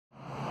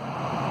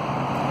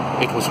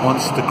It was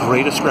once the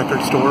greatest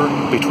record store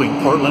between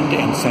Portland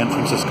and San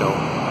Francisco.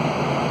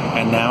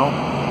 And now,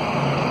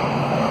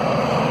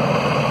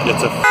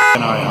 it's a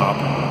f***ing IHOP.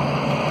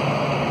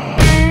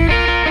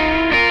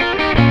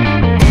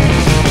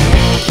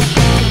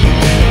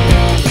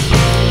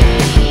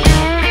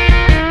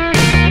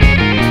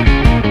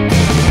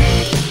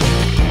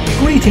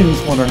 Greetings,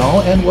 one and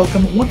all, and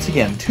welcome once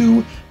again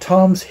to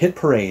Tom's Hit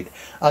Parade.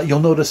 You'll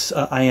notice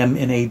I am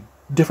in a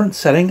different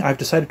setting. I've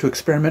decided to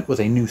experiment with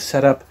a new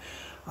setup.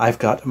 I've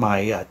got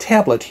my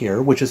tablet here,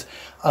 which is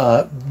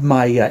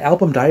my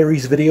album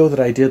diaries video that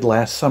I did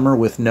last summer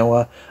with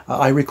Noah.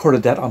 I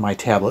recorded that on my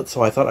tablet,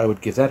 so I thought I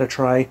would give that a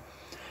try.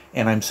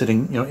 And I'm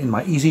sitting, in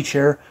my easy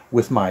chair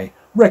with my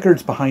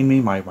records behind me,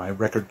 my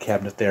record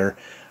cabinet there.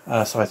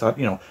 So I thought,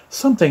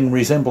 something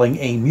resembling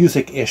a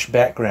music-ish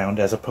background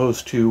as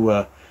opposed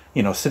to,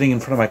 sitting in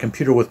front of my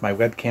computer with my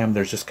webcam.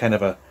 There's just kind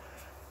of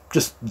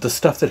just the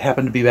stuff that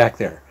happened to be back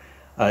there.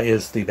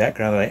 Is the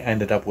background that I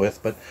ended up with,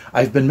 but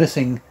I've been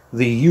missing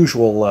the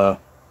usual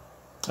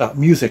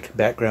music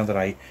background that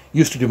I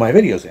used to do my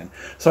videos in.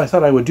 So I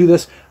thought I would do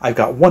this. I've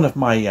got one of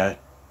my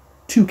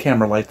two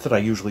camera lights that I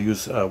usually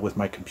use with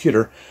my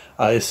computer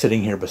is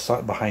sitting here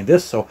behind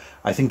this, so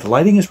I think the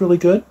lighting is really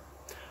good.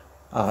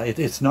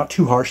 It's not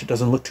too harsh. It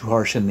doesn't look too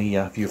harsh in the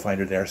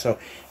viewfinder there. So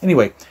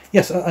anyway,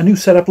 yes, a new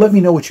setup. Let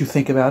me know what you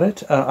think about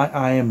it.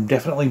 I am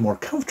definitely more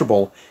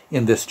comfortable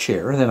in this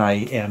chair than I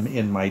am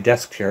in my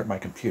desk chair at my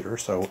computer.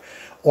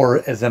 Or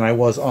than I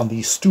was on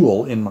the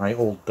stool in my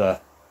old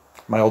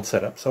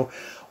setup. So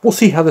we'll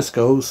see how this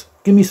goes.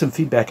 Give me some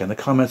feedback in the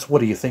comments.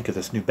 What do you think of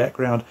this new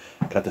background?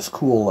 Got this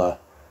cool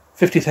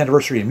 50th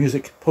anniversary of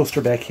music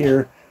poster back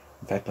here.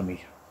 In fact, let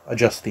me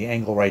adjust the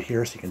angle right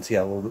here so you can see it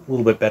a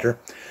little bit better.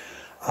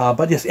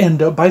 But yes,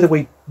 and by the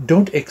way,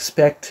 don't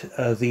expect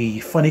the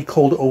funny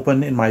cold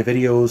open in my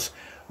videos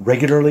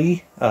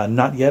regularly.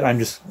 Not yet.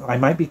 I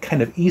might be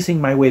kind of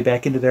easing my way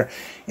back into there.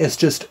 It's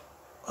just,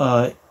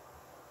 I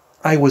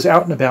was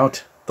out and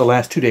about the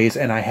last 2 days,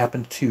 and I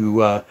happened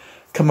to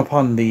come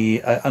upon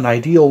an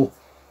ideal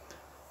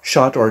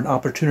shot or an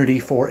opportunity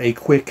for a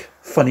quick,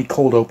 funny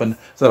cold open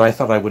that I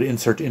thought I would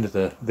insert into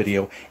the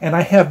video. And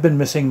I have been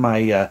missing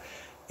my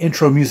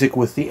intro music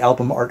with the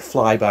album art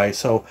flyby,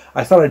 so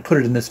I thought I'd put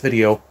it in this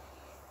video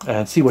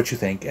and see what you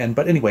think.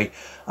 But anyway,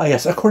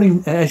 yes,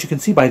 as you can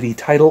see by the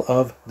title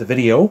of the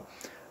video,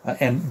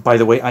 and by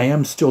the way, I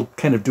am still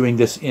kind of doing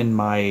this in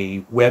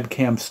my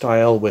webcam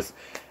style with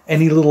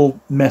any little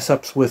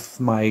mess-ups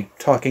with my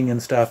talking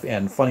and stuff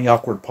and funny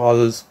awkward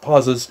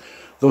pauses.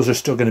 Those are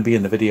still going to be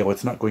in the video.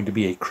 It's not going to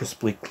be a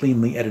crisply,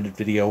 cleanly edited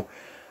video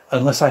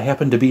unless I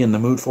happen to be in the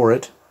mood for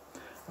it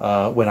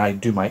when I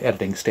do my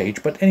editing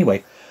stage. But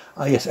anyway,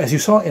 yes, as you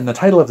saw in the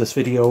title of this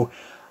video,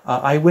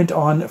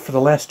 for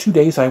the last 2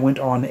 days, I went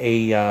on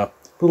a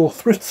little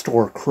thrift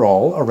store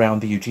crawl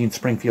around the Eugene,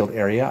 Springfield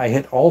area. I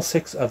hit all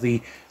 6 of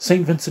the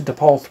St. Vincent de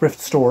Paul thrift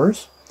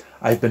stores.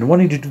 I've been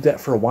wanting to do that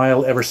for a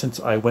while, ever since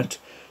I went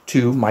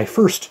to my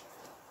first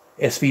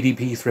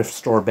SVDP thrift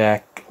store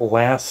back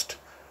last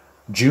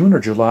June or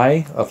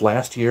July of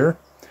last year.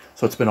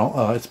 So it's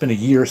been a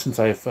year since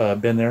I've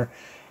been there,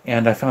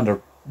 and I found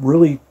a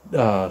really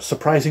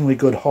surprisingly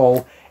good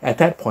haul at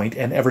that point,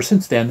 and ever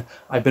since then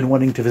I've been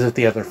wanting to visit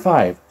the other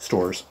 5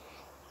 stores.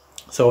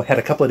 So I had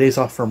a couple of days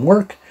off from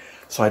work,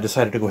 so I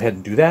decided to go ahead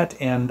and do that,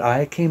 and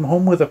I came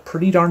home with a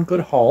pretty darn good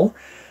haul.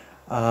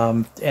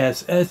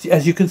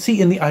 As you can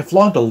see I've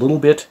vlogged a little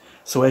bit,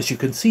 so as you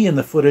can see in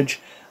the footage,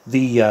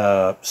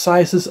 the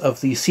sizes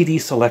of the CD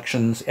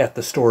selections at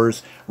the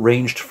stores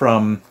ranged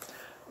from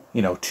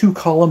 2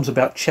 columns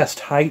about chest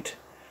height,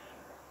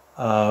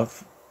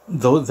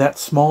 though that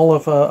small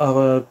of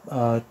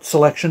a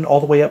selection, all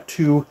the way up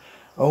to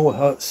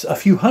a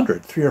few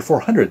hundred, 300 or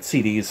 400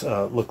 CDs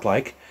look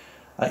like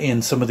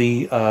in some of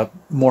the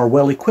more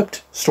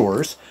well-equipped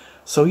stores.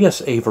 So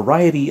yes, a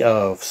variety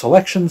of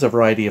selections, a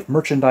variety of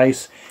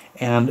merchandise,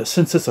 and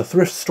since it's a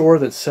thrift store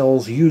that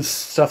sells used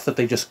stuff that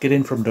they just get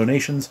in from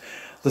donations,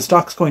 the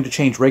stock's going to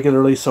change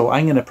regularly, so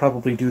I'm going to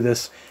probably do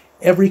this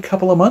every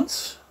couple of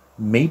months,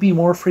 maybe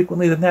more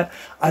frequently than that.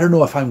 I don't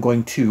know if I'm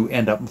going to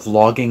end up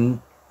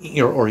vlogging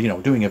or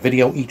doing a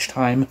video each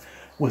time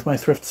with my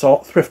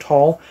thrift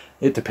haul.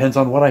 It depends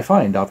on what I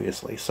find,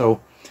 obviously.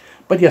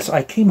 But yes,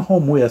 I came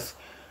home with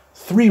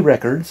 3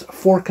 records,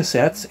 4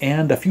 cassettes,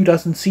 and a few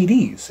dozen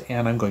CDs,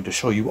 and I'm going to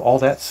show you all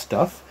that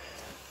stuff.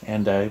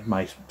 And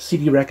my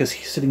CD rack is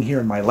sitting here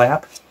in my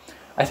lap.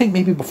 I think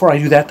maybe before I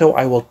do that, though,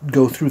 I will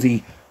go through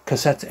the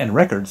cassettes and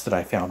records that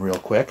I found real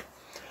quick.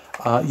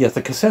 Yes,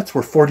 the cassettes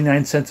were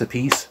 49 cents a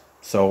piece,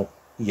 so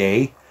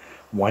yay,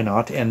 why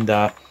not? And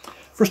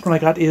first one I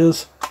got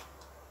is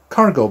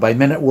Cargo by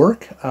Men at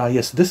Work.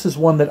 Yes, this is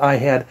one that I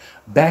had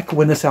back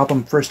when this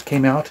album first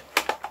came out.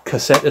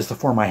 Cassette is the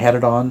form I had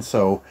it on,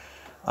 so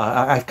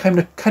I've kind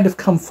of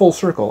come full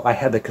circle. I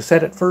had the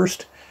cassette at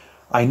first.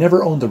 I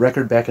never owned the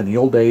record back in the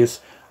old days.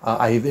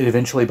 I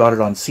eventually bought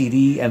it on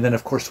CD, and then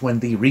of course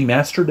when the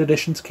remastered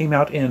editions came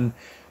out in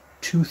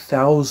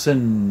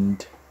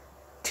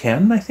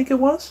 2010, I think it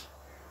was.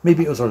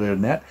 Maybe it was earlier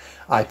than that.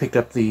 I picked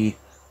up the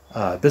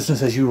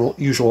Business as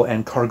Usual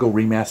and Cargo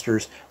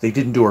remasters. They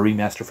didn't do a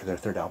remaster for their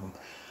third album.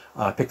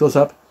 Picked those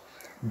up.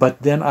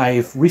 But then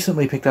I've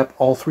recently picked up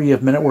all 3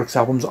 of Men at Work's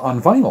albums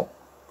on vinyl.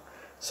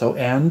 So,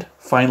 and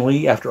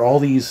finally, after all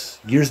these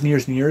years and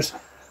years and years,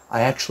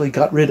 I actually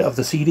got rid of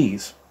the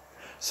CDs.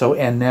 So,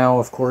 and now,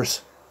 of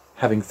course,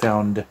 having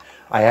found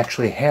I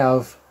actually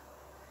have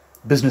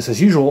Business as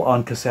Usual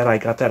on cassette. I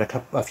got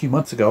that a few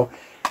months ago,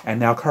 and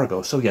now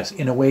Cargo. So yes,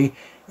 in a way,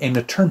 in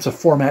the terms of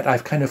format,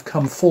 I've kind of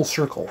come full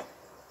circle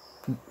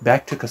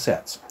back to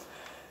cassettes.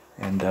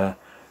 And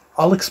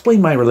I'll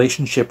explain my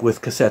relationship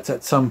with cassettes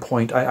at some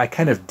point. I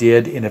kind of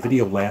did in a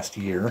video last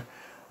year,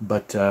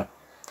 but to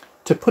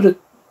put it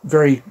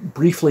very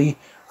briefly,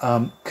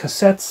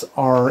 cassettes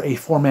are a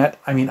format.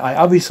 I mean, I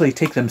obviously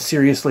take them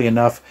seriously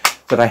enough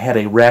that I had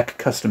a rack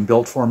custom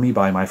built for me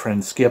by my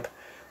friend Skip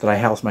that I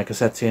house my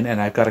cassettes in,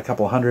 and I've got a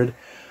couple hundred,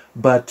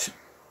 but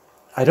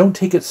I don't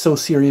take it so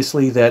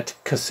seriously that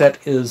cassette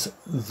is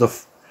the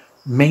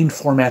main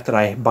format that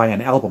I buy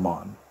an album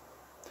on.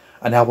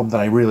 An album that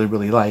I really,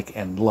 really like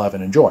and love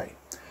and enjoy.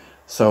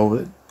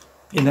 So,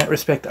 in that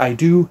respect, I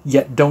do,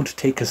 yet don't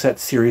take cassettes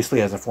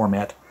seriously as a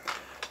format.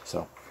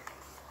 So,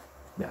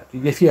 yeah,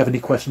 if you have any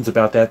questions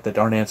about that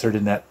aren't answered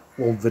in that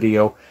old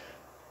video,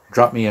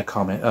 drop me a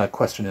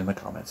question in the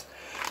comments.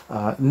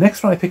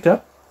 Next one I picked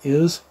up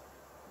is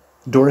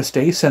Doris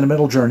Day,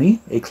 Sentimental Journey,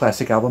 a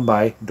classic album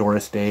by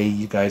Doris Day.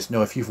 You guys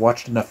know, if you've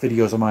watched enough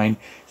videos of mine,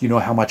 you know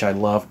how much I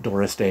love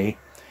Doris Day.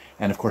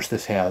 And of course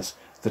this has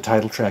the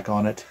title track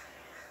on it.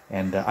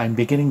 And I'm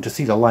beginning to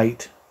see the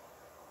light.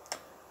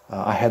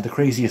 I Had the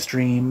Craziest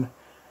Dream.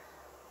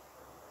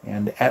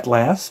 And At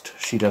Last,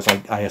 she does,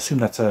 I assume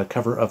that's a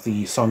cover of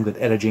the song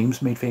that Etta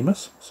James made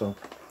famous. So,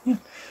 yeah.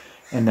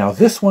 And now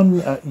this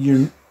one,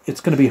 it's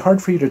going to be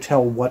hard for you to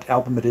tell what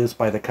album it is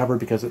by the cover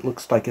because it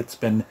looks like it's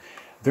been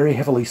very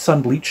heavily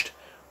sun-bleached.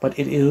 But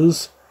it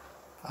is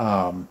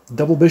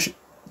Double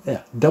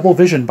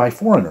Vision by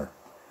Foreigner.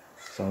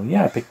 So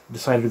yeah, I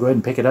decided to go ahead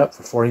and pick it up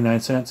for 49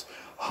 cents.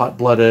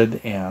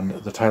 Hot-Blooded and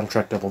the title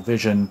track Double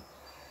Vision.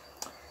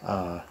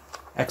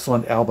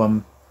 Excellent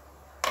album.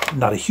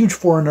 Not a huge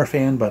Foreigner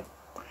fan, but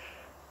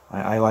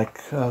I like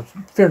a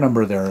fair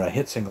number of their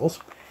hit singles.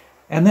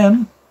 And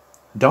then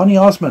Donny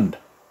Osmond.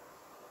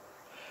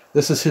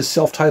 This is his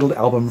self-titled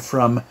album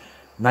from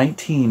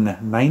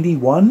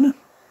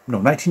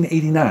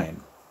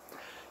 1989.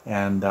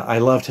 And I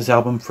loved his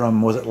album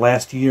from, was it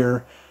last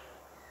year?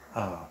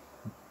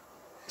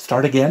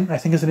 Start Again, I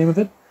think is the name of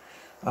it.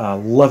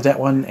 Love that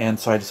one, and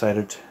so I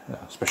decided,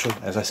 especially,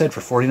 as I said, for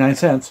 49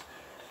 cents,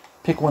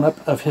 pick one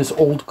up of his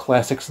old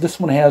classics. This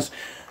one has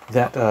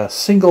that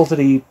single that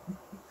he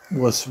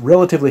was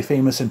relatively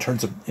famous in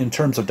terms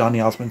of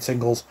Donny Osmond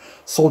singles,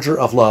 Soldier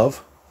of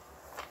Love.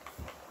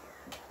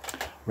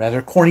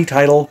 Rather corny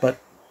title, but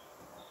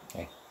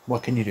hey,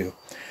 what can you do?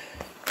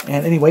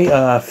 And anyway,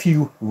 a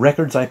few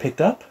records I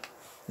picked up.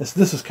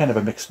 This is kind of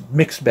a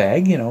mixed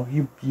bag. You know,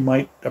 you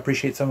might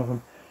appreciate some of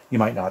them, you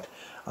might not.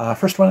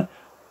 First one,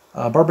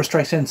 Barbra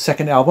Streisand's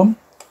second album.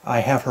 I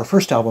have her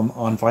first album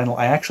on vinyl.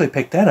 I actually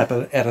picked that up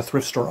at a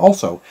thrift store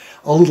also.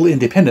 A little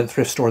independent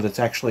thrift store that's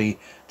actually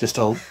just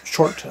a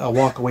short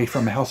walk away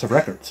from a House of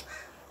Records.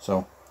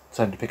 So,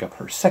 decided to pick up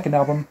her second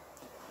album.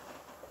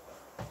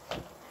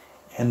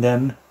 And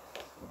then,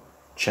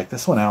 check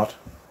this one out.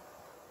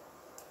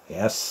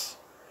 Yes,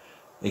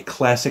 a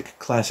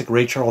classic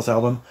Ray Charles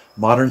album.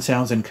 Modern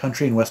Sounds in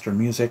Country and Western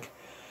Music.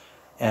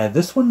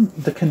 This one,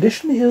 the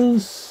condition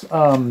is,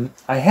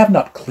 I have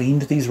not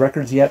cleaned these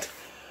records yet,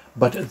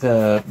 but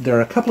there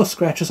are a couple of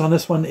scratches on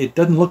this one. It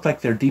doesn't look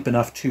like they're deep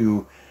enough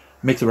to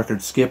make the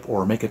record skip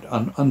or make it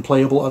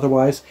unplayable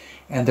otherwise.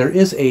 And there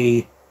is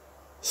a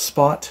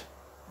spot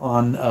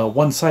on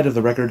one side of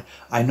the record.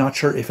 I'm not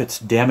sure if it's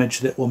damage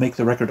that will make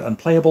the record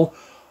unplayable.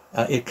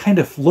 It kind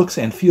of looks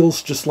and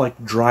feels just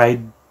like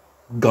dried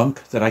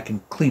gunk that I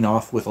can clean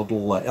off with a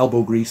little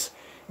elbow grease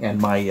and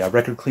my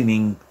record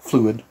cleaning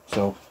fluid.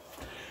 So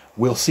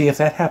we'll see if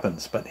that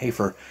happens. But hey,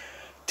 for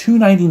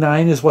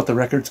 $2.99 is what the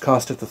records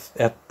cost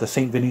at the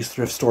St. Vinnie's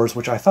thrift stores,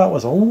 which I thought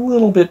was a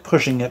little bit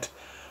pushing it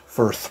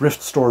for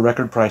thrift store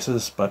record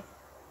prices, but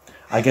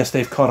I guess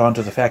they've caught on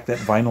to the fact that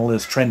vinyl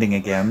is trending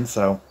again,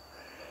 so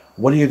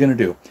what are you going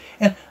to do?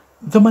 And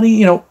the money,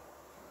 you know,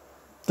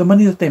 the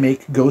money that they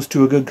make goes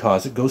to a good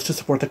cause. It goes to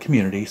support the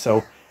community,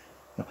 so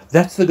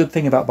that's the good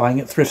thing about buying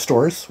at thrift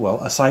stores. Well,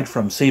 aside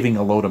from saving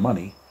a load of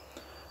money,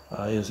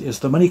 is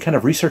the money kind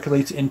of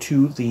recirculates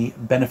into the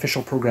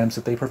beneficial programs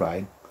that they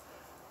provide,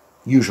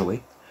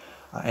 usually.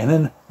 And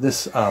then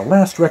this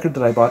last record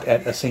that I bought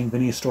at a St.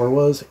 Vinnie's store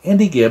was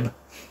Andy Gibb.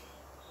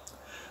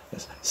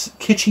 Yes,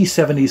 kitschy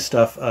 70s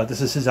stuff. This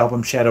is his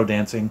album Shadow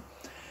Dancing.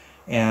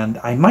 And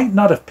I might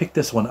not have picked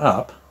this one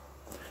up,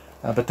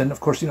 but then, of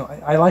course, you know,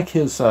 I like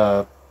his,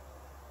 a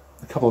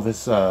couple of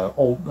his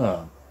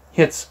old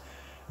hits,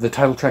 the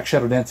title track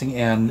Shadow Dancing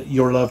and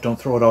Your Love, Don't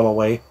Throw It All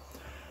Away.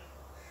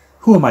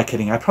 Who am I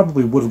kidding? I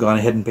probably would have gone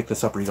ahead and picked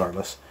this up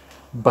regardless.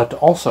 But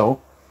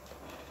also,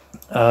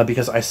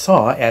 because I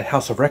saw at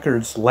House of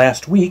Records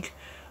last week,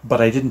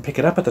 but I didn't pick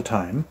it up at the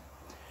time,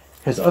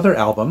 his other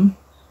album,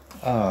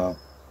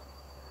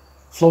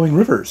 Flowing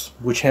Rivers,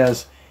 which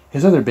has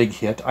his other big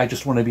hit, I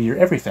Just Want to Be Your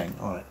Everything,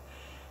 on it.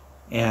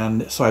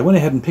 And so I went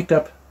ahead and picked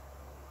up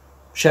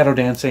Shadow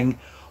Dancing,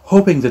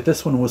 hoping that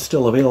this one was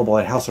still available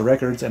at House of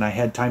Records, and I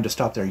had time to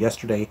stop there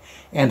yesterday,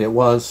 and it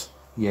was.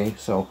 Yay.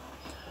 So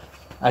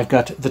I've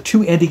got the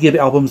 2 Andy Gibb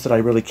albums that I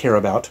really care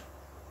about.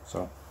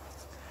 So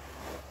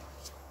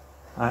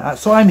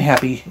I'm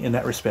happy in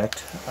that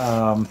respect.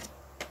 And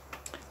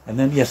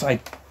then, yes, I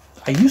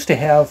used to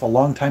have, a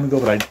long time ago,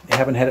 but I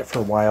haven't had it for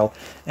a while,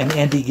 an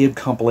Andy Gibb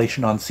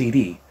compilation on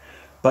CD.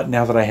 But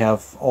now that I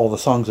have all the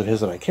songs of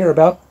his that I care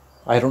about,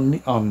 I don't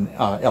need, on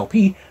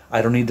LP,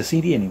 I don't need the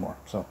CD anymore.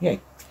 So,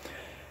 yay.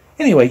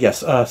 Anyway,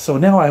 yes, so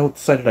now I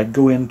decided I'd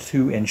go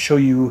into and show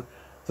you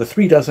the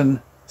 3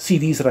 dozen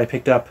CDs that I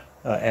picked up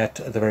at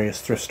the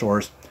various thrift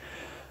stores.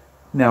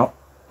 Now,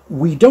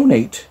 we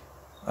donate,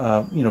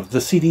 the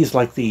CDs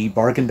like the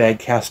bargain bag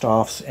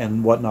cast-offs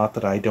and whatnot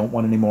that I don't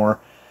want anymore,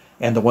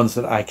 and the ones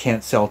that I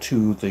can't sell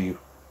to the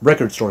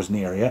record stores in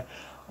the area,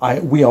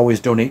 we always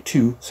donate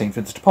to St.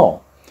 Vincent de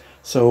Paul.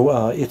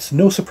 So it's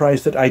no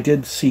surprise that I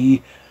did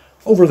see,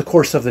 over the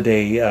course of the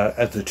day,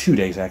 the 2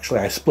 days actually,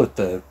 I split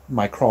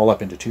my crawl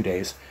up into 2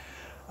 days,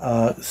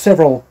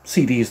 several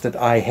CDs that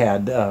I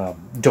had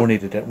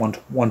donated at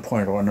one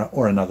point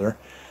or another.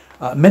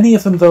 Many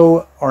of them,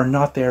 though, are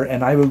not there,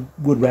 and I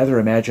would rather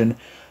imagine,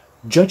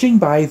 judging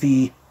by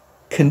the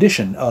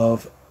condition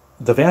of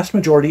the vast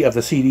majority of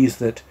the CDs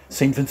that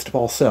St. Vincent de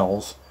Paul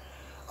sells,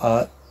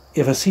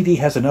 if a CD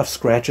has enough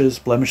scratches,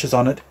 blemishes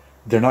on it,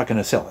 they're not going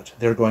to sell it.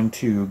 They're going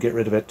to get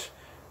rid of it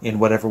in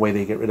whatever way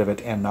they get rid of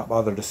it and not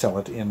bother to sell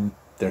it in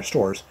their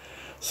stores.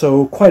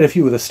 So quite a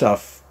few of the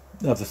stuff,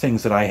 of the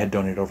things that I had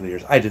donated over the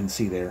years, I didn't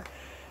see there.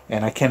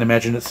 And I can't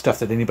imagine it's stuff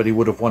that anybody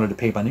would have wanted to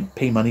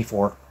pay money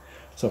for.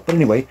 So, but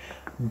anyway,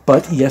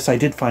 but yes, I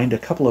did find a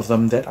couple of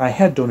them that I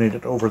had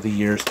donated over the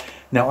years.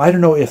 Now, I don't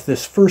know if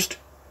these first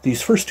 2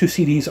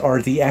 CDs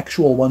are the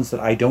actual ones that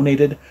I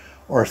donated,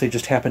 or if they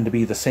just happen to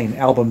be the same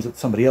albums that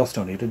somebody else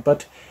donated,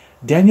 but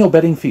Daniel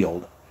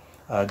Bedingfield,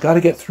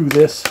 Gotta Get Through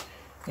This,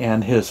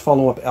 and his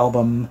follow-up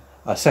album,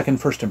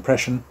 Second First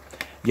Impression.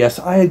 Yes,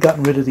 I had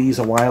gotten rid of these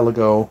a while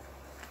ago,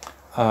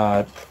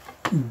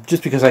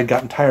 just because I'd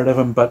gotten tired of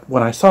them, but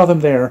when I saw them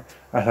there,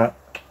 I thought,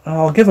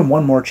 I'll give them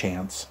one more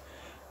chance.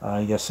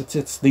 Yes,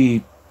 it's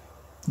the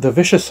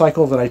vicious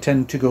cycle that I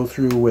tend to go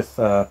through with,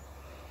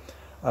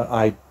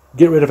 I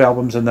get rid of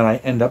albums and then I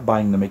end up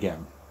buying them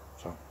again.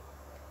 So,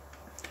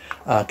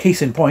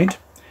 case in point,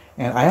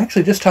 and I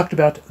actually just talked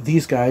about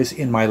these guys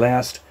in my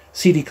last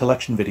CD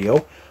collection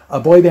video, a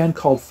boy band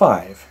called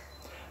Five.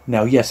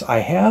 Now, yes, I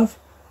have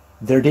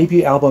their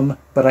debut album,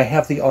 but I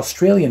have the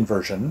Australian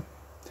version,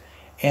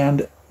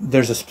 and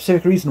there's a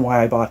specific reason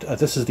why I bought,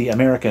 this is the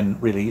American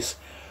release.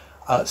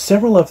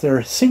 Several of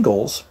their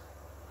singles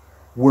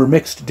were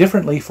mixed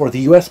differently for the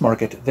US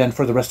market than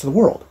for the rest of the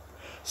world.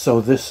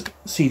 So this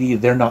CD,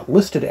 they're not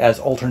listed as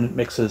alternate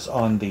mixes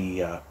on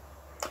the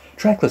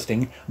track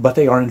listing, but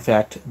they are in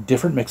fact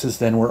different mixes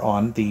than were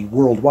on the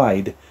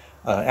worldwide,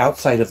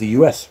 outside of the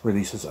US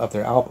releases of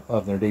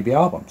their debut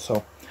album.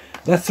 So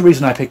that's the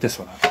reason I picked this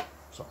one up.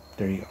 So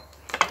there you go.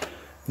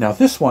 Now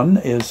this one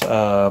is,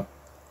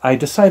 I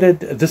decided,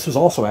 this was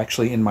also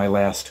actually in my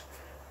last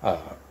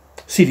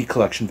CD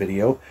collection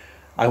video.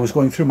 I was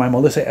going through my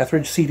Melissa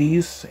Etheridge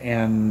CDs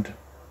and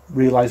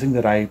realizing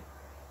that I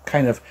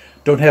kind of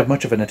don't have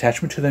much of an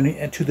attachment to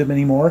them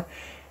anymore.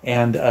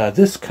 And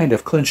this kind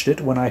of clinched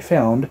it when I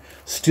found,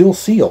 still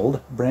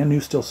sealed, brand new,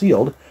 still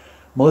sealed,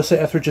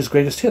 Melissa Etheridge's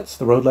Greatest Hits,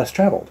 The Road Less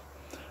Traveled.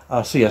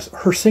 So yes,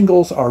 her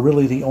singles are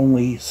really the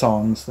only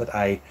songs that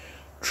I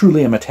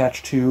truly am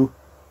attached to.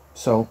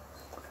 So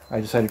I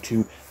decided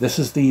to, this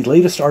is the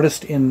latest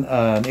artist in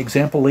an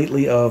example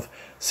lately of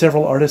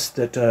several artists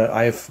that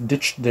I've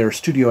ditched their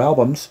studio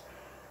albums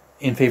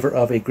in favor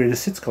of a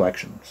Greatest Hits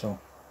collection. So,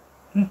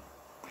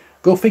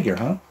 go figure,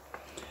 huh?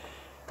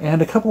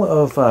 And a couple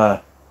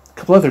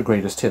other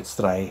Greatest Hits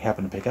that I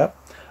happen to pick up.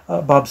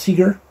 Bob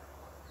Seger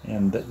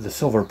and the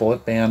Silver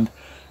Bullet Band.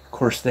 Of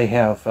course, they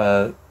have,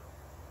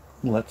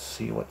 let's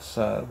see, what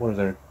are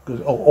their,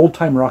 Old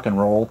Time Rock and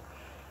Roll.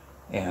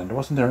 And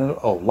wasn't there another,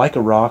 Like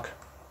a Rock.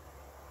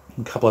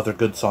 And a couple other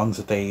good songs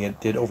that they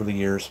did over the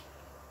years.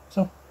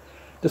 So,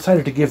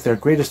 decided to give their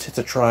Greatest Hits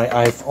a try.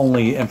 I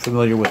only am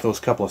familiar with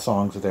those couple of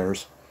songs of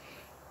theirs.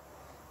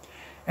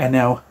 And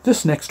now,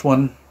 this next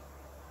one,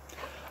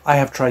 I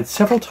have tried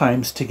several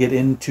times to get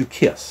into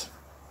Kiss.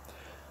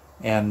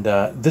 And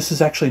this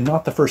is actually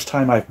not the first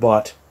time I've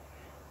bought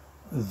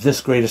this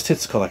Greatest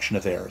Hits collection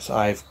of theirs.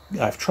 I've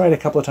tried a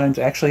couple of times.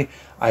 Actually,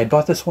 I had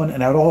bought this one,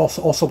 and I'd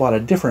also bought a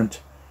different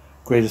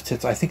Greatest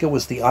Hits. I think it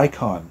was the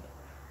Icon,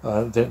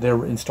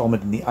 their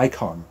installment in the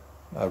Icon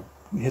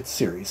Hits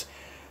series.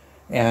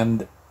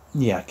 And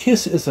yeah,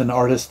 Kiss is an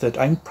artist that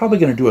I'm probably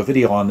going to do a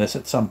video on this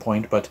at some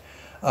point, but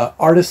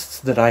artists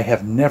that I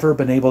have never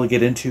been able to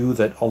get into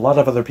that a lot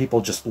of other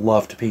people just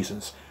love to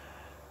pieces.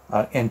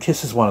 And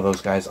Kiss is one of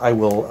those guys.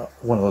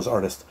 One of those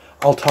artists.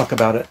 I'll talk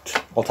about it.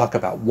 I'll talk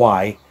about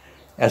why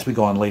as we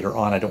go on later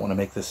on, I don't want to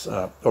make this,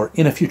 or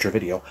in a future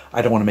video,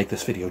 I don't want to make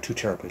this video too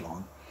terribly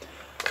long.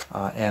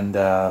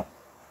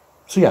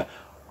 So yeah,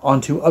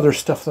 on to other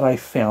stuff that I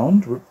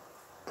found.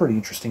 Pretty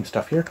interesting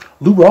stuff here.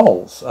 Lou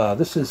Rawls.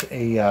 This is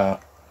the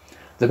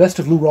best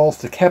of Lou Rawls,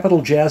 the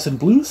Capitol Jazz and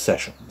Blues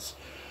Sessions.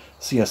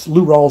 So yes,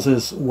 Lou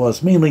Rawls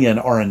was mainly an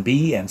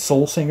R&B and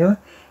soul singer,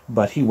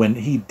 but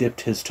he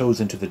dipped his toes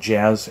into the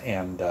jazz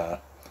and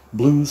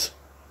blues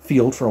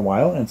field for a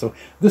while, and so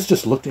this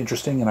just looked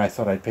interesting, and I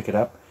thought I'd pick it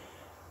up.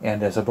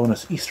 And as a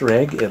bonus Easter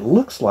egg, it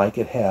looks like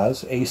it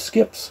has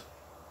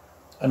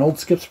an old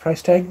Skips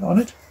price tag on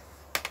it.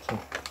 So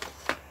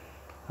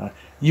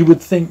you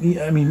would think,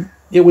 I mean,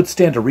 it would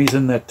stand to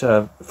reason that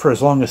for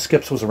as long as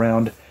Skips was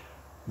around,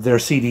 their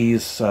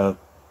CDs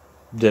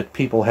that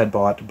people had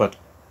bought but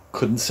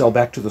couldn't sell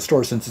back to the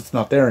store since it's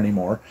not there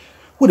anymore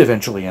would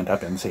eventually end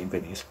up in St.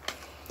 Vinnie's.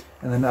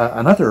 And then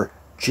another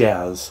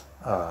jazz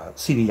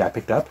CD I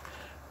picked up,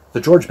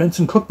 the George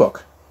Benson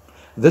Cookbook.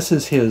 This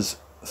is his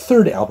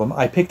third album.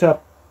 I picked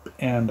up,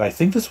 and I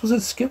think this was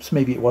at Skips,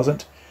 maybe it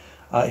wasn't,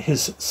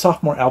 his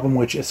sophomore album,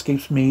 which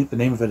escapes me, the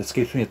name of it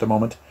escapes me at the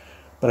moment,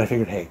 but I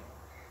figured, hey,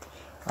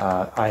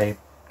 I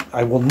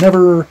will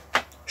never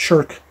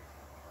shirk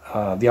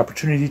the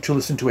opportunity to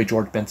listen to a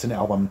George Benson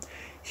album.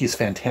 He's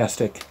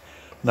fantastic.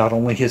 Not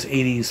only his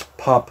 80s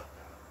pop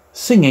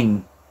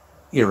singing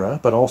era,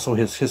 but also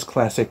his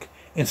classic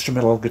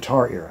instrumental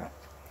guitar era.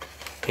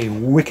 A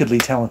wickedly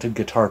talented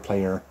guitar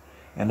player,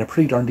 and a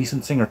pretty darn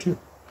decent singer, too.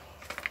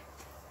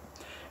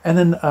 And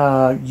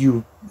then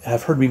you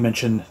have heard me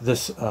mention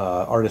this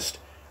artist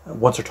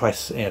once or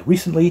twice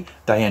recently,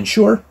 Diane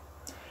Shure.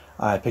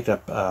 I picked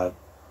up her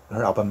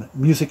album,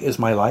 Music Is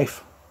My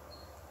Life.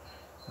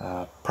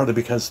 Partly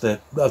because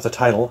of the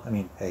title. I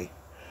mean, hey,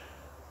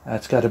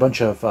 it's got a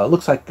bunch of,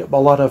 looks like a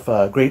lot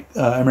of great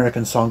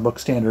American songbook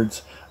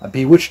standards.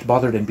 Bewitched,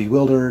 Bothered, and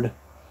Bewildered.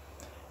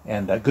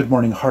 And Good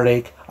Morning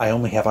Heartache, I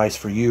Only Have Eyes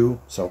for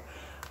You. So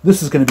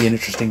this is going to be an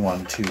interesting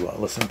one to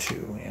listen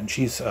to. And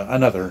she's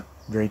another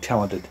very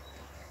talented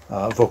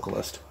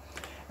vocalist.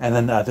 And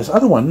then this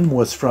other one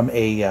was from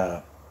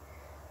a,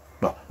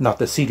 well, not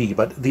the CD,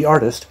 but the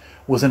artist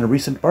was in a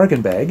recent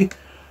bargain bag,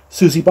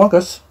 Susie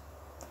Bogus.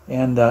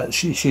 And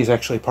she's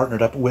actually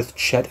partnered up with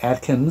Chet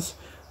Atkins,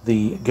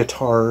 the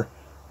guitar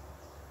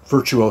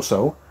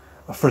virtuoso,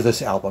 for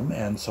this album.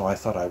 And so I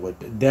thought I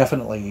would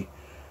definitely,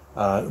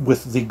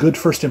 with the good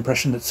first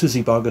impression that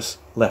Susie Bogus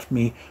left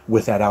me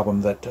with that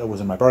album that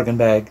was in my bargain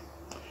bag,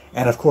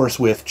 and of course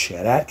with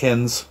Chet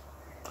Atkins,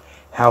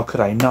 how could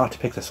I not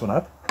pick this one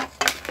up?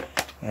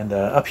 And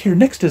up here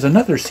next is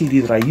another CD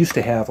that I used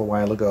to have a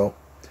while ago,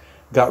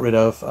 got rid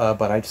of,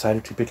 but I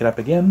decided to pick it up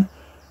again.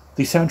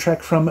 The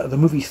soundtrack from the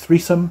movie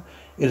Threesome.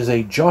 It is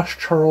a Josh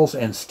Charles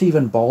and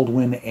Stephen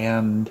Baldwin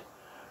and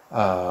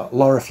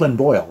Laura Flynn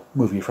Boyle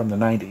movie from the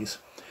 90s.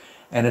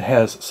 And it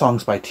has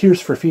songs by Tears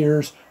for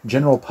Fears,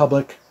 General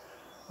Public,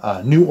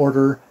 New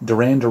Order,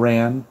 Duran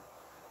Duran,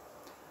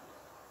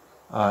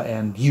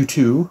 and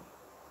U2.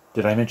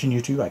 Did I mention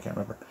U2? I can't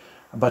remember.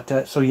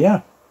 But, so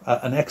yeah,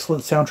 an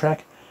excellent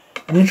soundtrack.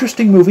 An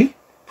interesting movie.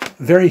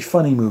 Very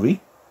funny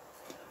movie.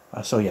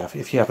 So yeah,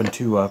 if you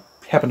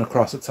happen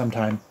across it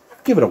sometime,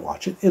 give it a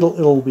watch.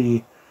 It'll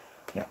be,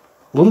 yeah,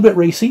 a little bit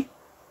racy,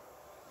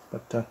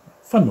 but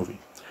fun movie.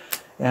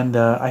 And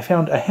I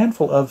found a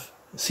handful of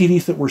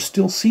CDs that were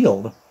still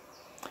sealed,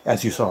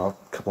 as you saw a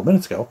couple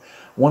minutes ago.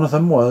 One of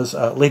them was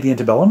Lady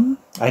Antebellum,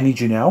 I Need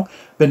You Now.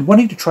 Been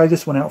wanting to try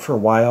this one out for a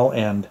while,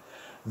 and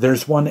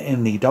there's one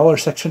in the dollar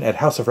section at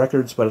House of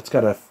Records, but it's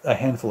got a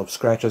handful of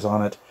scratches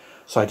on it,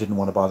 so I didn't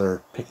want to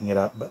bother picking it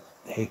up. But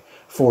hey,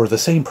 for the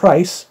same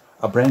price,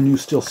 a brand new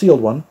still sealed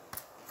one,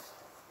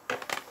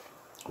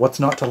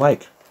 what's not to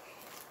like?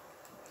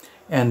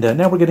 And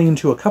now we're getting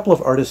into a couple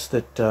of artists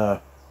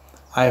that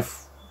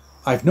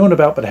I've known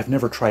about but have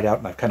never tried out,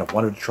 and I've kind of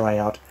wanted to try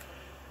out.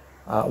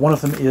 One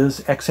of them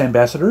is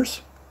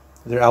Ex-Ambassadors,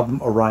 their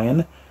album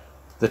Orion,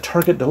 the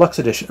Target Deluxe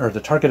Edition, or the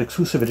Target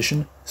Exclusive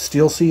Edition,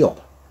 still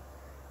sealed.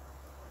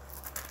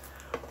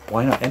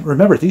 Why not? And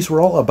remember, these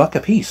were all $1 a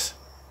piece.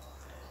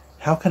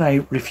 How can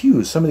I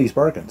refuse some of these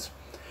bargains?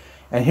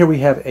 And here we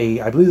have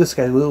I believe this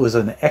guy was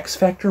an X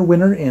Factor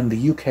winner in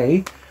the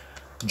UK,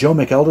 Joe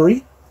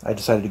McElderry. I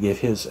decided to give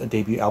his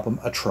debut album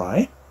a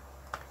try.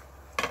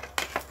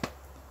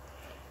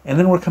 And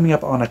then we're coming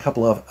up on a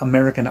couple of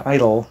American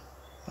Idol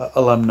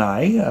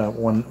alumni.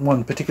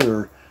 One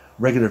particular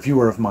regular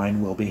viewer of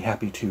mine will be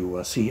happy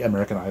to see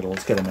American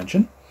Idols get a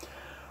mention.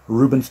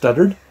 Ruben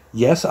Studdard.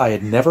 Yes, I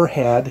had never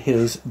had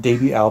his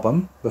debut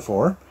album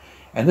before.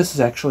 And this is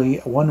actually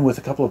one with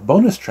a couple of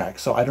bonus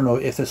tracks. So I don't know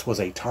if this was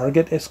a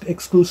Target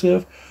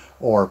exclusive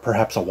or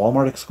perhaps a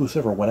Walmart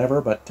exclusive or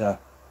whatever. But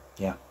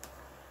yeah.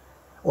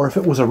 Or if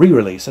it was a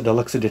re-release, a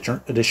deluxe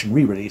edition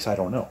re-release, I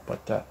don't know.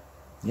 But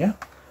yeah,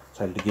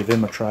 decided to give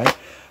him a try.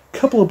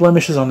 Couple of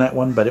blemishes on that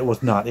one, but it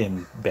was not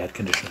in bad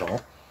condition at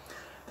all.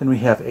 Then we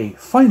have a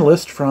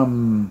finalist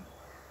from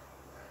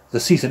the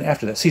season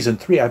after that, season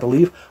 3, I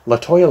believe,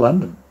 LaToya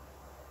London.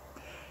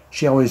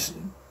 She always,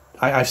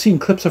 I've seen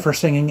clips of her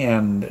singing,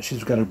 and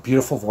she's got a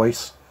beautiful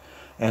voice.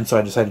 And so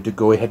I decided to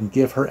go ahead and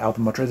give her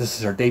album a try. This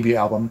is her debut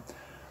album,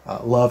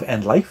 Love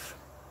and Life.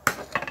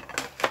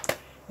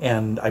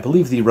 And I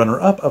believe the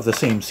runner-up of the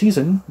same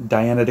season,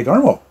 Diana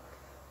DeGarmo,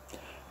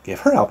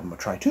 gave her album a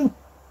try too.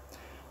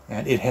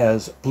 And it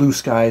has Blue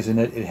Skies in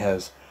it. It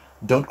has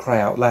Don't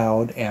Cry Out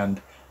Loud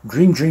and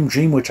Dream, Dream,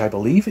 Dream, which I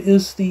believe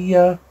is the...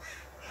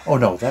 oh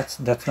no, that's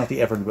not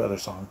the Every Other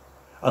song.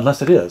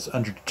 Unless it is,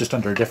 just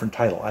under a different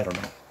title. I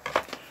don't know.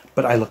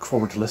 But I look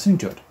forward to listening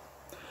to it.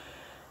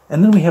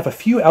 And then we have a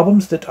few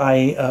albums that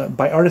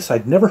by artists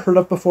I'd never heard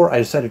of before. I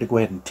decided to go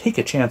ahead and take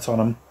a chance on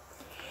them.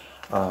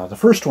 The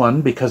first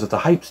one, because of the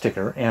hype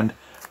sticker, and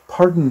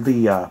pardon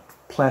the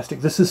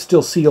plastic. This is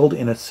still sealed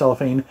in its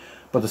cellophane,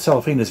 but the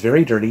cellophane is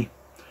very dirty.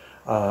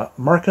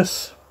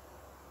 Marcus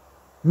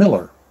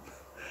Miller.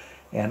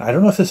 And I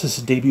don't know if this is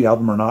his debut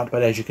album or not,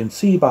 but as you can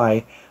see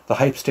by the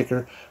hype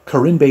sticker,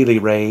 Corinne Bailey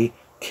Rae,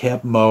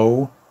 Keb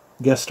Mo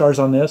guest stars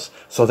on this.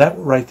 So that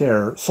right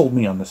there sold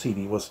me on the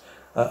CD, was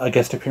a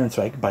guest appearance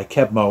by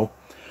Keb Mo.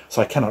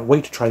 So I cannot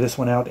wait to try this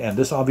one out. And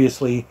this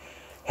obviously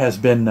has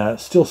been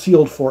still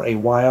sealed for a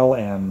while,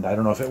 and I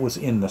don't know if it was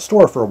in the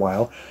store for a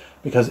while,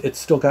 because it's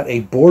still got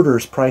a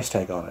Borders price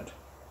tag on it.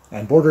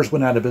 And Borders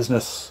went out of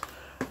business,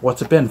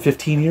 what's it been,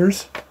 15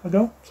 years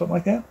ago? Something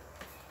like that?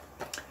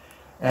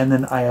 And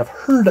then I have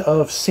heard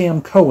of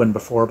Sam Cohen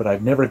before, but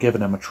I've never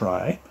given him a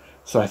try.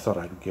 So I thought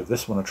I'd give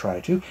this one a try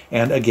too.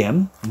 And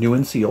again, new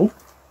and sealed.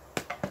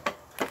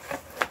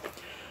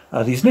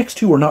 These next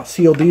two were not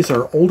sealed. These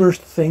are older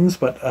things,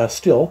 but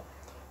still,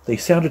 they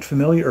sounded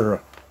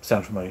familiar,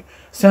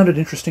 sounded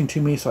interesting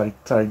to me, so I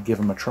thought I'd give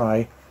them a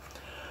try.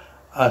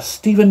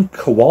 Stephen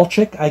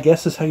Kowalczyk, I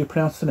guess is how you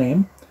pronounce the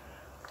name.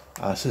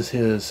 This is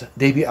his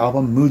debut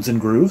album, Moods and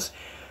Grooves.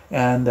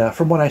 And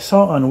from what I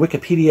saw on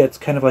Wikipedia, it's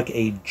kind of like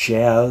a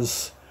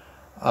jazz,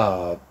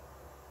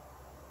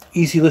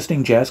 easy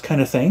listening jazz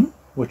kind of thing,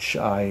 which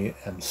I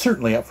am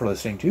certainly up for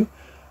listening to.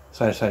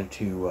 So I decided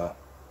to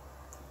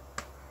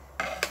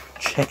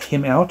check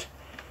him out.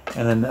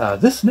 And then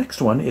this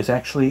next one is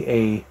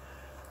actually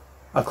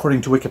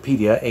according to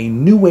Wikipedia, a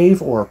new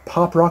wave or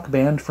pop rock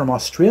band from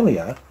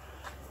Australia,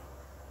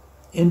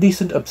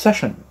 Indecent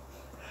Obsession.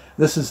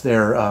 This is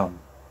their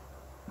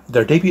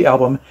debut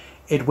album.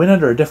 It went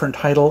under a different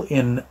title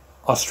in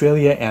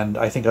Australia and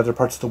I think other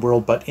parts of the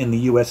world, but in the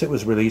US it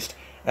was released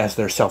as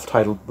their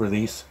self-titled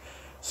release.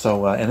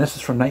 So, and this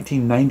is from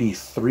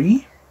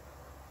 1993?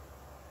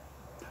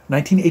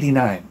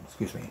 1989,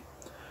 excuse me.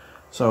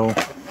 So,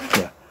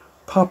 yeah.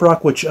 Pop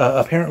rock, which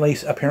apparently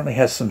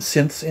has some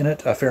synths in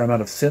it, a fair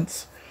amount of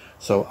synths.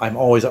 So I'm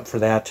always up for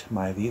that.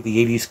 The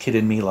 80s kid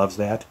in me loves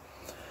that.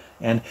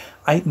 And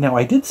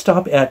I did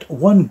stop at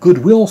one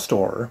Goodwill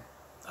store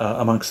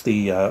amongst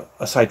the,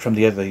 aside from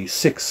the other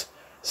 6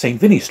 St.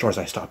 Vinnie stores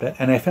I stopped at,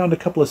 and I found a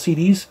couple of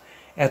CDs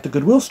at the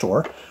Goodwill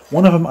store.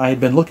 One of them I had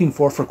been looking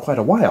for quite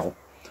a while.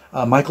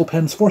 Michael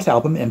Penn's 4th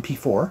album,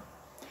 MP4.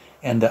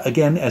 And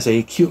again, as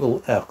a cute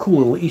little, cool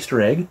little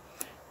Easter egg,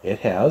 it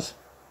has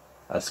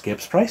a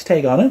Skips price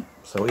tag on it.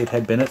 So it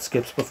had been at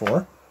Skips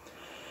before.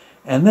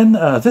 And then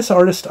this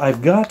artist,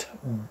 I've got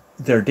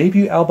their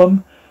debut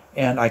album,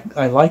 and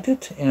I liked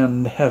it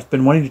and have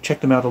been wanting to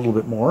check them out a little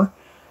bit more.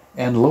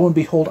 And lo and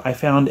behold, I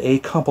found a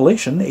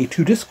compilation, a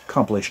 2-disc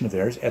compilation of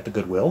theirs at the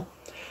Goodwill.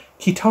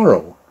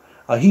 Kitaro.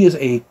 He is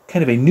a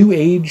kind of a new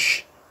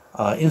age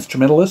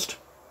instrumentalist.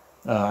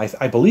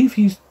 I believe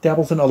he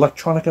dabbles in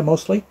electronica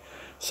mostly.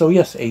 So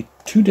yes, a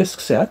 2-disc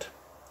set.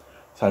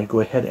 So I'd go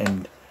ahead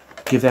and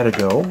give that a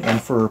go.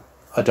 And for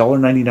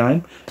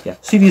 $1.99, yeah,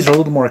 CDs are a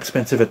little more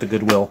expensive at the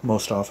Goodwill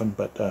most often,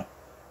 but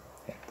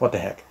what the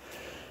heck.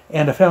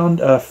 And I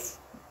found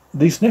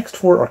these next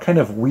 4 are kind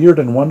of weird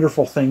and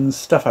wonderful things,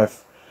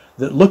 stuff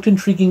that looked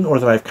intriguing or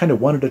that I've kind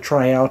of wanted to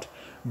try out,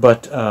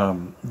 but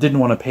didn't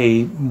want to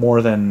pay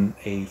more than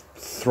a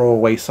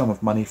throwaway sum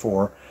of money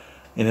for.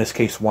 In this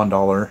case,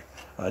 $1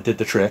 did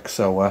the trick,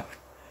 so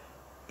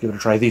give it a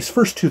try. These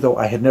first 2, though,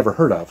 I had never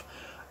heard of.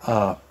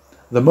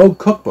 The Moog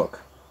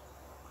Cookbook.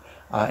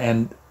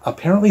 And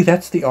apparently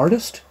that's the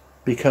artist,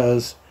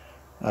 because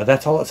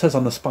that's all it says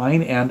on the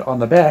spine, and on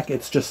the back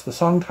it's just the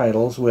song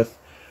titles with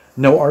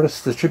no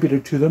artists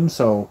attributed to them.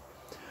 So,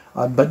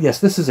 but yes,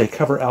 this is a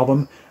cover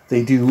album.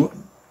 They do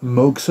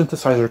Moog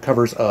synthesizer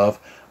covers of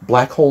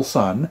Black Hole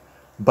Sun,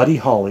 Buddy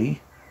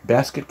Holly,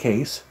 Basket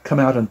Case, Come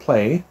Out and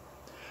Play,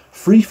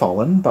 Free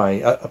Fallin'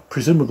 by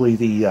presumably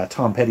the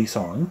Tom Petty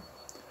song,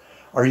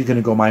 Are You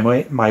Gonna Go My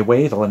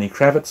Way, the Lenny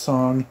Kravitz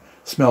song,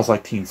 Smells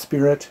Like Teen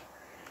Spirit,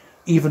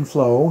 Even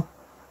Flow,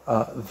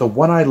 The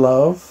One I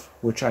Love,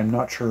 which I'm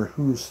not sure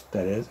whose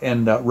that is,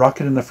 and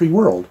Rocket in the Free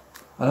World,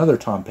 another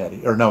Tom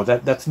Petty, or no,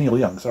 that's Neil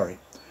Young, sorry.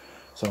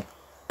 So,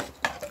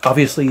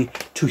 obviously,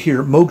 to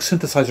hear Moog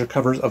synthesizer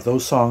covers of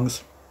those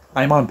songs,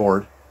 I'm on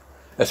board,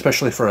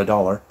 especially for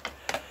 $1.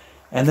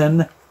 And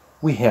then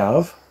we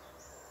have,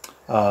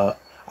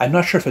 I'm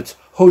not sure if it's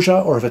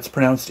Hoja or if it's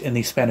pronounced in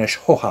the Spanish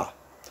Hoja,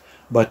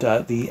 but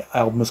the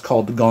album is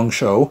called Gong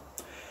Show,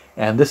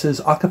 and this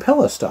is a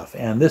cappella stuff,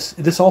 and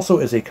this also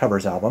is a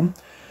covers album.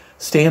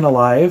 Staying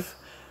Alive,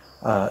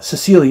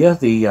 Cecilia,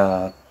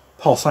 the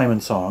Paul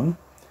Simon song,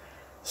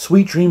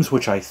 Sweet Dreams,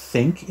 which I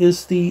think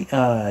is the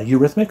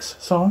Eurythmics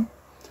song,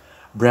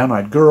 Brown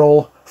Eyed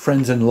Girl,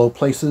 Friends in Low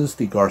Places,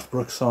 the Garth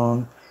Brooks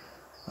song,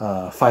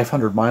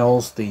 500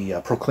 Miles,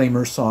 the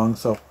Proclaimers song.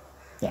 So,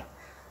 yeah.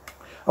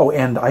 Oh,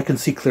 and I Can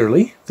See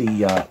Clearly,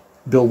 the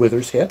Bill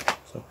Withers hit.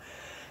 So,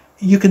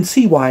 you can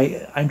see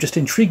why I'm just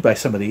intrigued by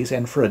some of these.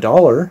 And for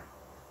 $1,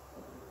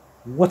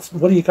 what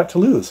do you got to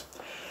lose?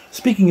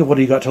 Speaking of what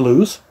do you got to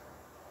lose,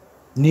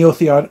 Neo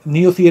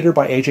Theater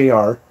by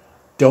AJR.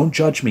 Don't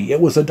judge me.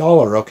 It was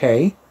 $1,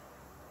 okay?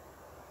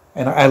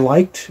 And I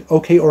liked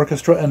OK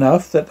Orchestra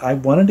enough that I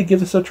wanted to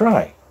give this a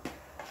try.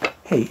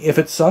 Hey, if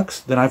it sucks,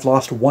 then I've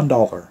lost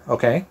 $1,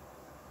 okay?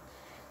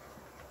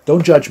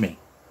 Don't judge me.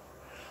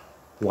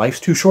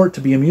 Life's too short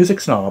to be a music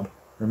snob,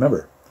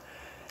 remember.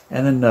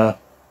 And then,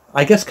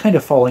 I guess kind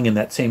of falling in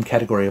that same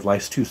category of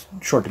life's too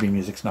short to be a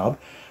music snob,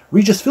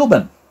 Regis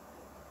Philbin.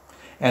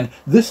 And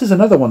this is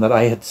another one that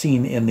I had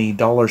seen in the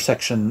dollar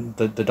section,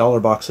 the dollar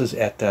boxes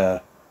at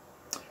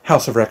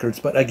House of Records,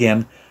 but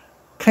again,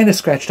 kind of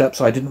scratched up,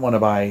 so I didn't want to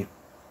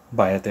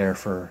buy it there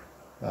for,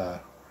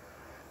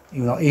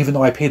 even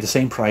though I paid the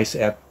same price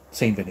at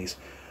St. Vinnie's.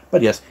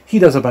 But yes, he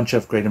does a bunch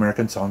of Great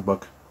American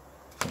Songbook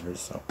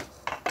singers, so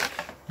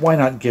why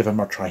not give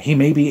him a try? He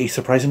may be a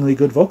surprisingly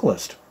good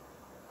vocalist.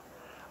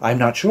 I'm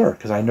not sure,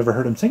 because I've never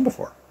heard him sing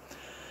before.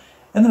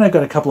 And then I've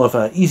got a couple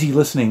of easy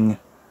listening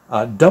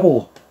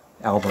double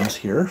albums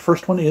here.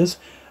 First one is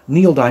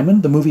Neil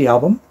Diamond, the movie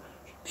album.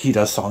 He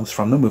does songs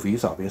from the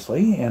movies,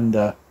 obviously,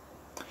 and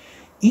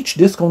each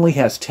disc only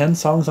has 10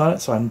 songs on it,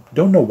 so I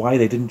don't know why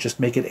they didn't just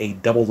make it a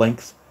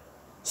double-length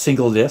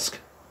single disc.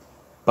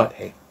 But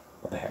hey,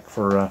 what the heck,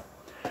 for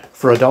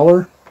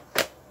 $1,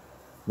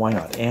 why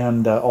not?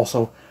 And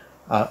also,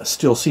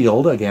 still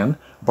sealed, again,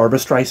 Barbra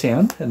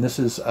Streisand, and this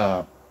is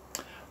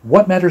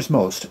What Matters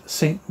Most.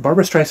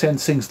 Barbra Streisand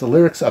sings the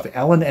lyrics of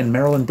Alan and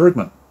Marilyn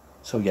Bergman.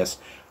 So yes,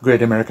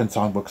 Great American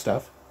Songbook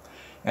stuff.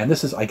 And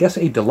this is, I guess,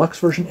 a deluxe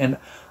version, and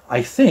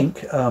I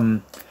think,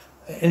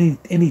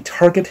 any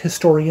Target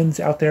historians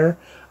out there,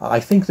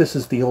 I think this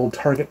is the old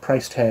Target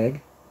price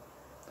tag,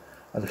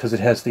 because it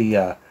has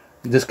the,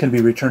 this can be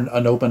returned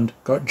unopened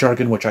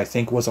jargon, which I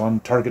think was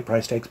on Target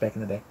price tags back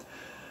in the day.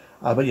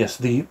 But yes,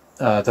 the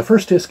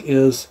first disc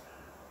is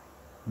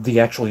the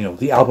actual,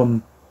 the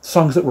album,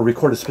 songs that were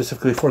recorded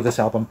specifically for this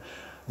album.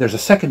 There's a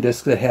second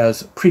disc that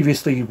has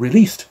previously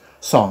released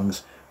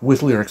songs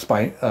with lyrics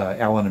by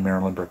Alan and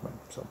Marilyn Bergman.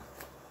 So,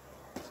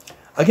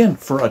 again,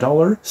 for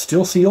 $1,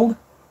 still sealed,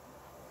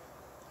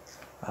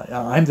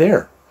 I'm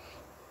there.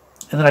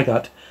 And then I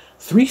got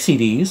 3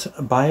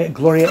 CDs by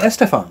Gloria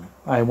Estefan.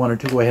 I wanted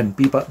to go ahead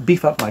and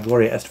beef up my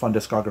Gloria Estefan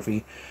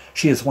discography.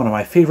 She is one of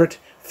my favorite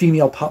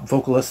female pop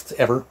vocalists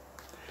ever.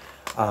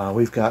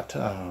 We've got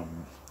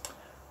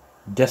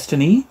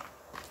Destiny,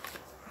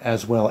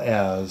 as well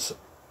as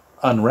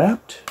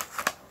Unwrapped,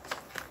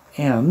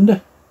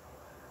 and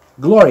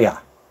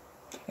Gloria.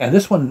 And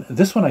this one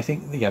I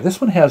think, yeah, this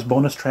one has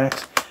bonus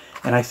tracks,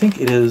 and I think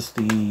it is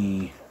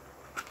the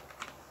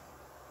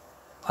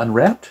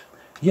Unwrapped.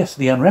 Yes,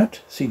 the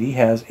Unwrapped CD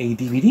has a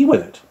DVD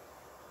with it.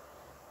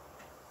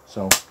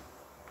 So,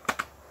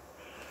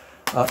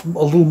 a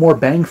little more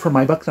bang for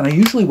my buck than I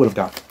usually would have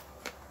got.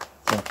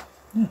 So,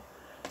 yeah.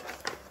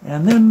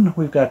 And then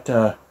we've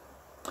got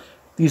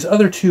these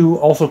other two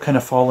also kind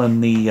of fall in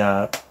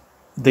the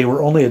they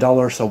were only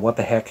 $1, so what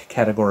the heck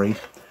category.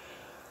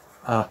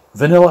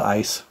 Vanilla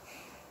Ice,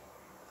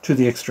 To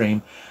the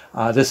Extreme.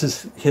 This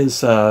is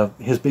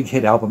his big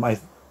hit album.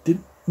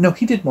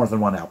 He did more than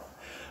one album.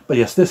 But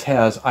yes, this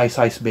has Ice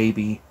Ice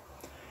Baby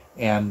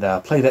and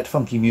Play That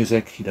Funky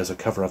Music. He does a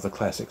cover of the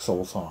classic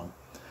soul song.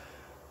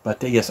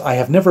 But yes, I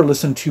have never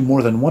listened to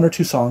more than 1 or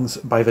 2 songs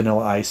by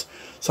Vanilla Ice,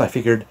 so I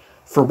figured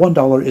for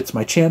 $1 it's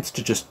my chance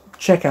to just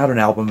check out an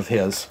album of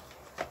his.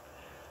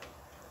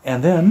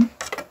 And then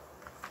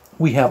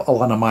we have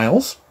Alana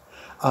Miles.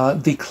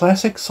 The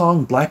classic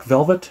song Black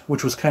Velvet,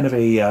 which was kind of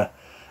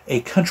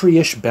a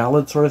country-ish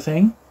ballad sort of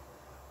thing.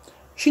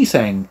 She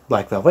sang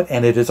Black Velvet,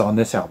 and it is on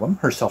this album,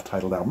 her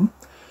self-titled album.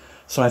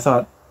 So I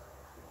thought,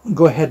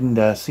 go ahead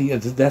and see.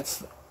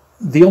 That's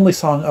the only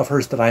song of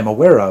hers that I'm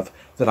aware of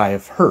that I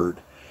have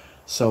heard.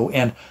 So,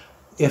 and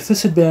if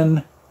this had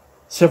been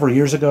several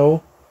years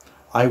ago,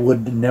 I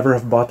would never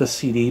have bought this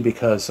CD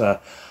because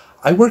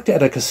I worked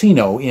at a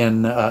casino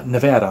in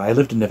Nevada. I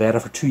lived in Nevada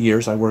for 2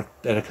 years. I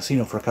worked at a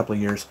casino for a couple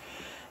of years.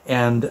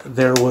 And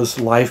there was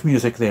live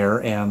music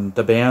there, and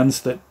the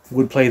bands that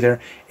would play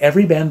there,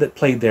 every band that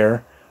played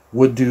there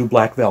would do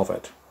Black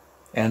Velvet.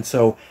 And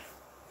so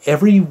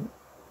every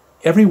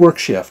work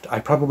shift, I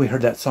probably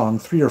heard that song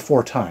 3 or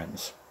 4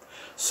 times.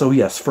 So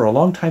yes, for a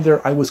long time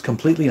there, I was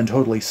completely and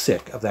totally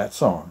sick of that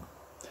song.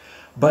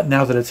 But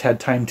now that it's had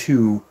time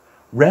to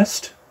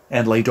rest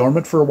and lay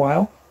dormant for a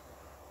while,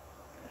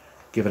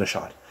 give it a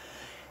shot.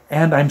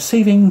 And I'm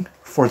saving,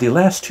 for the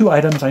last 2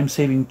 items, I'm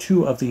saving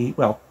 2 of the,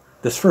 well,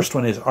 this first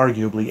one is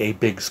arguably a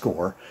big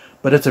score,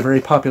 but it's a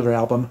very popular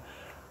album.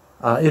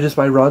 It is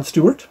by Rod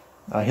Stewart,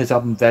 his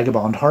album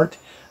Vagabond Heart.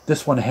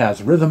 This one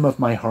has Rhythm of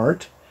My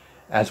Heart,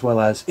 as well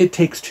as It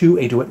Takes Two,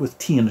 a duet with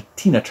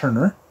Tina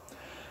Turner,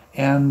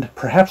 and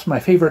perhaps my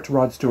favorite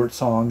Rod Stewart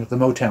song, the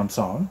Motown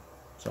song.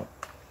 So,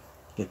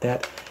 get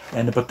that.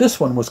 But this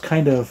one was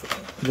kind of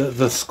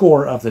the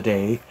score of the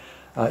day.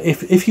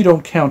 If you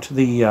don't count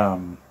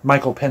the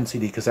Michael Penn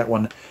CD, because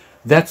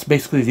that's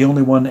basically the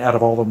only one out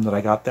of all of them that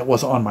I got that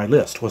was on my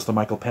list, was the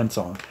Michael Penn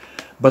song.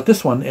 But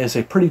this one is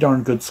a pretty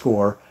darn good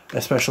score,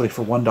 especially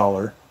for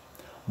 $1.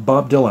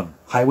 Bob Dylan,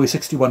 Highway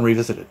 61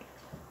 Revisited.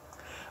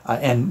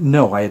 And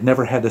no, I had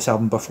never had this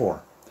album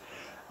before.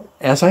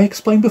 As I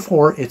explained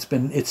before,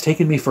 it's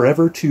taken me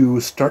forever to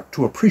start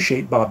to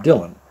appreciate Bob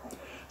Dylan.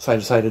 So I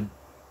decided to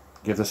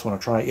give this one a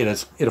try. It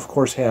of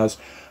course has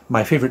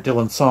my favorite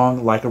Dylan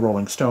song, Like a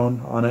Rolling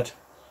Stone, on it.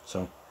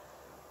 So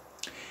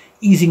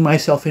easing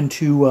myself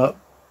into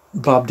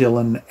Bob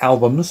Dylan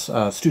albums,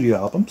 studio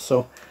albums.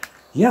 So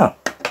yeah,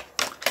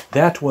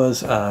 that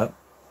was,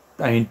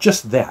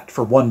 just that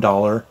for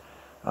 $1.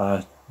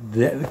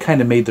 That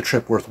kind of made the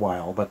trip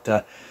worthwhile.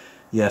 But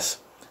yes,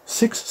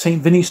 6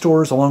 St. Vinnie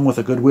stores along with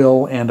a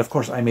Goodwill, and of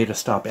course I made a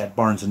stop at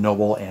Barnes &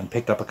 Noble and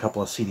picked up a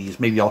couple of CDs.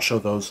 Maybe I'll show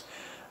those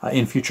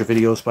in future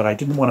videos, but I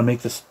didn't want to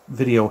make this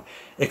video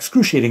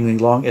excruciatingly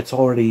long. It's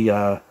already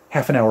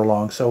half an hour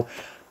long, so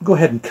go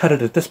ahead and cut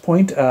it at this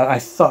point. I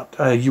thought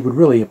you would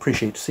really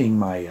appreciate seeing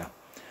my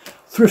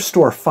thrift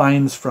store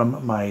finds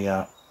from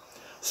my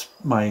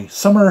my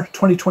summer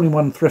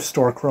 2021 thrift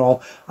store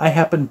crawl. I'm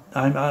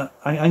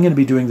going to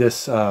be doing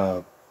this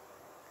at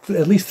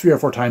least 3 or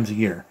 4 times a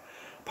year,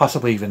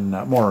 possibly even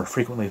more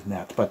frequently than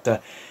that.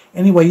 But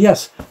anyway,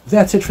 yes,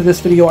 that's it for this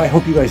video. I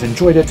hope you guys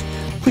enjoyed it.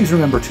 Please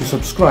remember to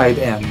subscribe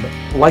and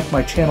like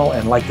my channel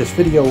and like this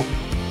video,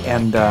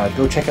 and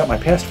go check out my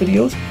past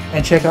videos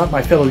and check out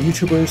my fellow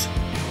YouTubers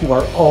who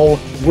are all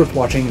worth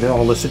watching. They're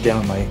all listed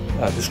down in my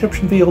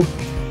description field.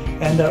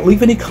 And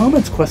leave any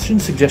comments,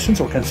 questions, suggestions,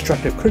 or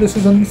constructive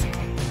criticisms.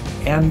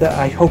 And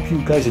I hope you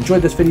guys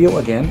enjoyed this video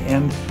again,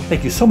 and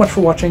thank you so much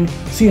for watching.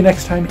 See you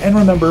next time, and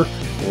remember,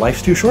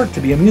 life's too short to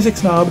be a music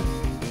snob.